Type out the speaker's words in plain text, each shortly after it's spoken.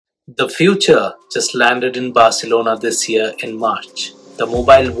The future just landed in Barcelona this year in March. The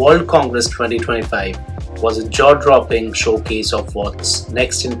Mobile World Congress 2025 was a jaw-dropping showcase of what's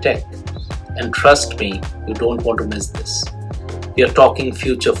next in tech. And trust me, you don't want to miss this. We are talking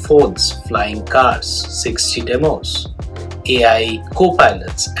future phones, flying cars, 6G demos, AI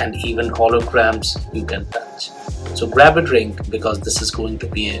copilots, and even holograms you can touch. So grab a drink because this is going to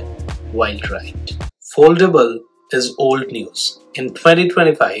be a wild ride. Foldable is old news. In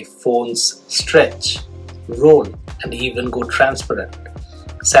 2025, phones stretch, roll, and even go transparent.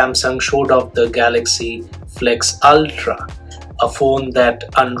 Samsung showed off the Galaxy Flex Ultra, a phone that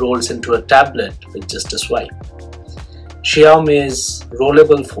unrolls into a tablet with just a swipe. Xiaomi's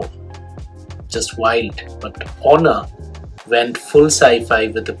Rollable phone, just wild, but Honor went full sci-fi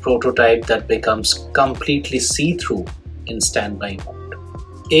with a prototype that becomes completely see-through in standby mode.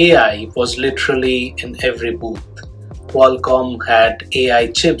 AI was literally in every booth. Qualcomm had AI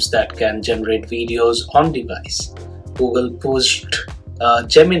chips that can generate videos on device. Google pushed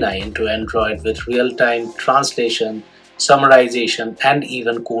Gemini into Android with real-time translation, summarization, and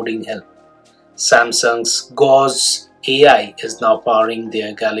even coding help. Samsung's Gauze AI is now powering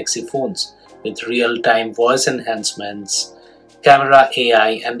their Galaxy phones with real-time voice enhancements, camera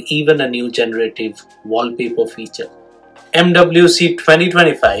AI, and even a new generative wallpaper feature. MWC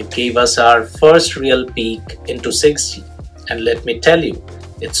 2025 gave us our first real peek into 6G, and let me tell you,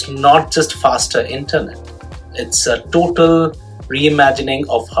 it's not just faster internet, it's a total reimagining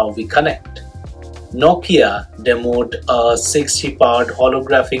of how we connect. Nokia demoed a 6G powered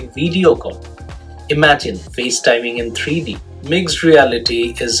holographic video call. Imagine FaceTiming in 3D. Mixed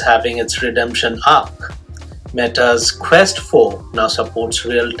reality is having its redemption arc. Meta's Quest 4 now supports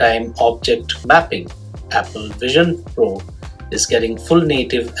real-time object mapping. Apple Vision Pro is getting full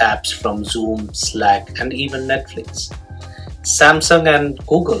native apps from Zoom, Slack, and even Netflix. Samsung and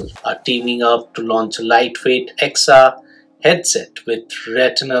Google are teaming up to launch a lightweight XR headset with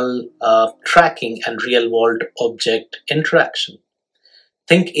retinal tracking and real-world object interaction.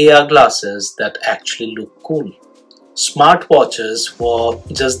 Think AR glasses that actually look cool. Smartwatches were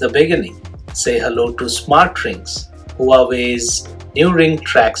just the beginning. Say hello to smart rings. Huawei's new ring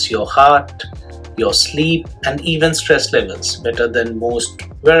tracks your heart, your sleep, and even stress levels better than most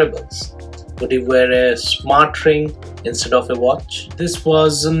wearables. Would you wear a smart ring instead of a watch? This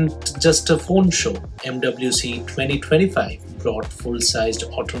wasn't just a phone show. MWC 2025 brought full-sized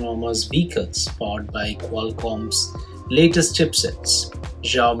autonomous vehicles powered by Qualcomm's latest chipsets.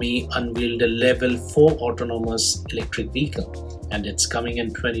 Xiaomi unveiled a level 4 autonomous electric vehicle, and it's coming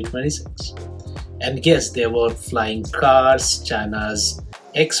in 2026. And yes, there were flying cars. China's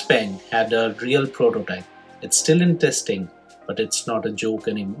Xpeng had a real prototype. It's still in testing, but it's not a joke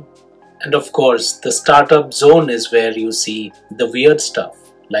anymore. And of course, the startup zone is where you see the weird stuff,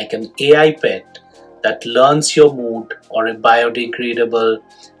 like an AI pet that learns your mood or a biodegradable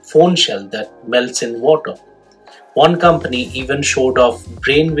phone shell that melts in water. One company even showed off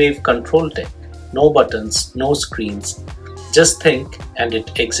brainwave control tech. No buttons, no screens, just think and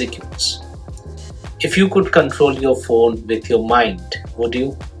it executes. If you could control your phone with your mind, would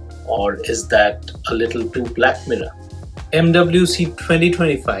you? Or is that a little too Black Mirror? MWC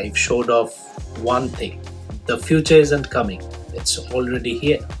 2025 showed off one thing. The future isn't coming, it's already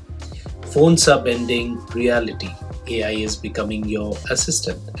here. Phones are bending reality. AI is becoming your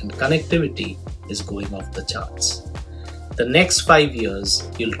assistant and connectivity is going off the charts. The next 5 years,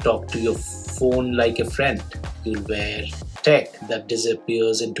 you'll talk to your phone like a friend. You'll wear tech that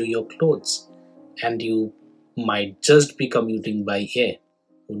disappears into your clothes. And you might just be commuting by air.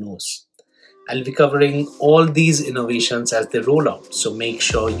 Who knows? I'll be covering all these innovations as they roll out. So make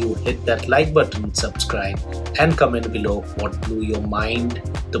sure you hit that like button, subscribe, and comment below what blew your mind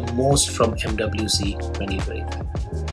the most from MWC 2025.